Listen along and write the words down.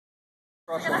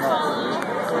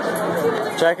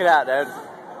Check it out, dude.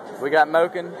 We got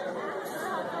Moken.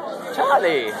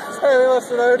 Charlie! Hey,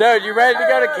 listen, dude, you ready to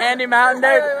go to Candy Mountain,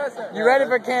 dude? You ready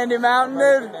for Candy Mountain,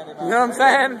 dude? You know what I'm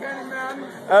saying?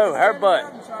 Oh, her butt.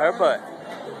 Her butt.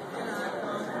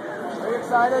 Are you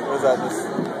excited? What is that?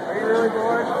 Are you really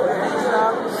bored?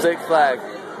 Six Flags.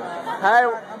 Hey,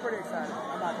 I'm pretty excited.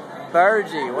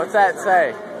 Virgie, what's that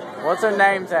say? What's her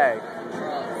name tag?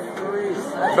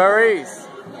 Bernice.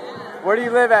 Where do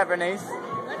you live at, Bernice?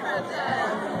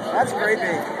 That's creepy.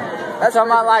 That's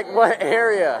talking about like what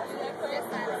area?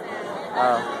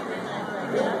 Oh.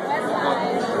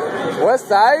 West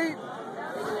side?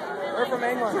 We're from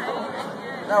England.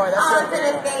 No, wait, that's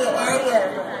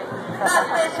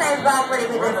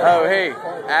Oh, hey,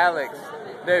 Alex.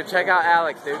 Dude, check out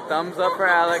Alex, dude. Thumbs up for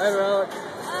Alex. Hey, Alex.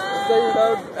 Stay your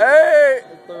road. Hey!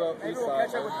 Maybe we'll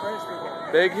catch up with British people.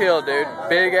 Big hill, dude.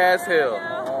 Big ass hill.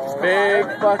 Big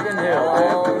fucking hill,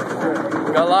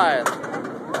 dude. Goliath.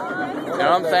 You know what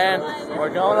I'm saying? We're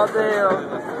going up the hill.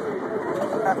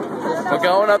 We're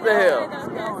going up the hill.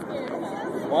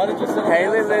 Why did you say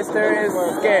Haley Lister is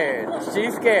scared.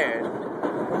 She's scared.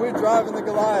 We're driving the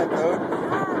Goliath, dude.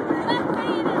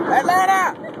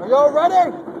 Atlanta! Are y'all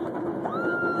ready?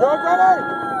 Y'all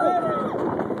ready?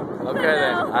 Okay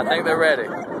then. I think they're ready.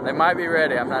 They might be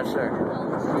ready. I'm not sure.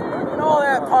 You know all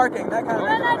that parking, that kind of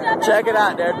thing. Check it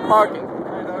out, dude. Parking.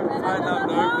 Tighten up,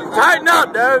 dude. Tighten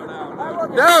up, dude.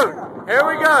 Dude, here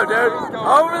we go, dude.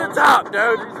 Over the top,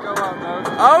 dude.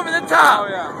 Over the top. Oh,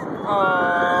 yeah.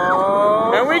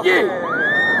 Oh. And we get.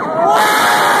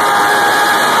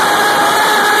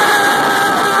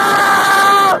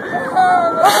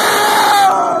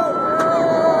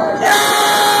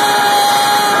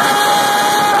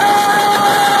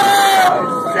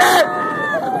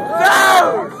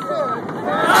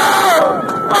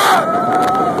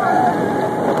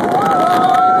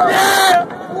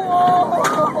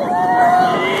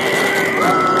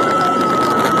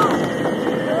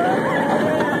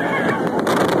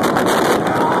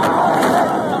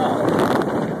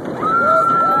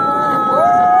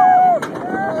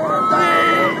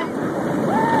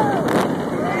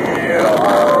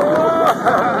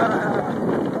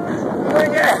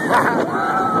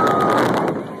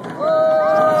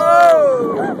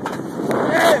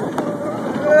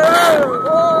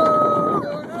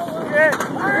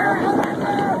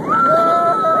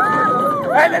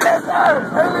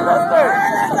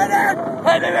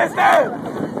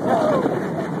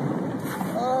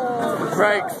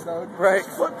 Brakes.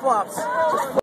 Flip-flops.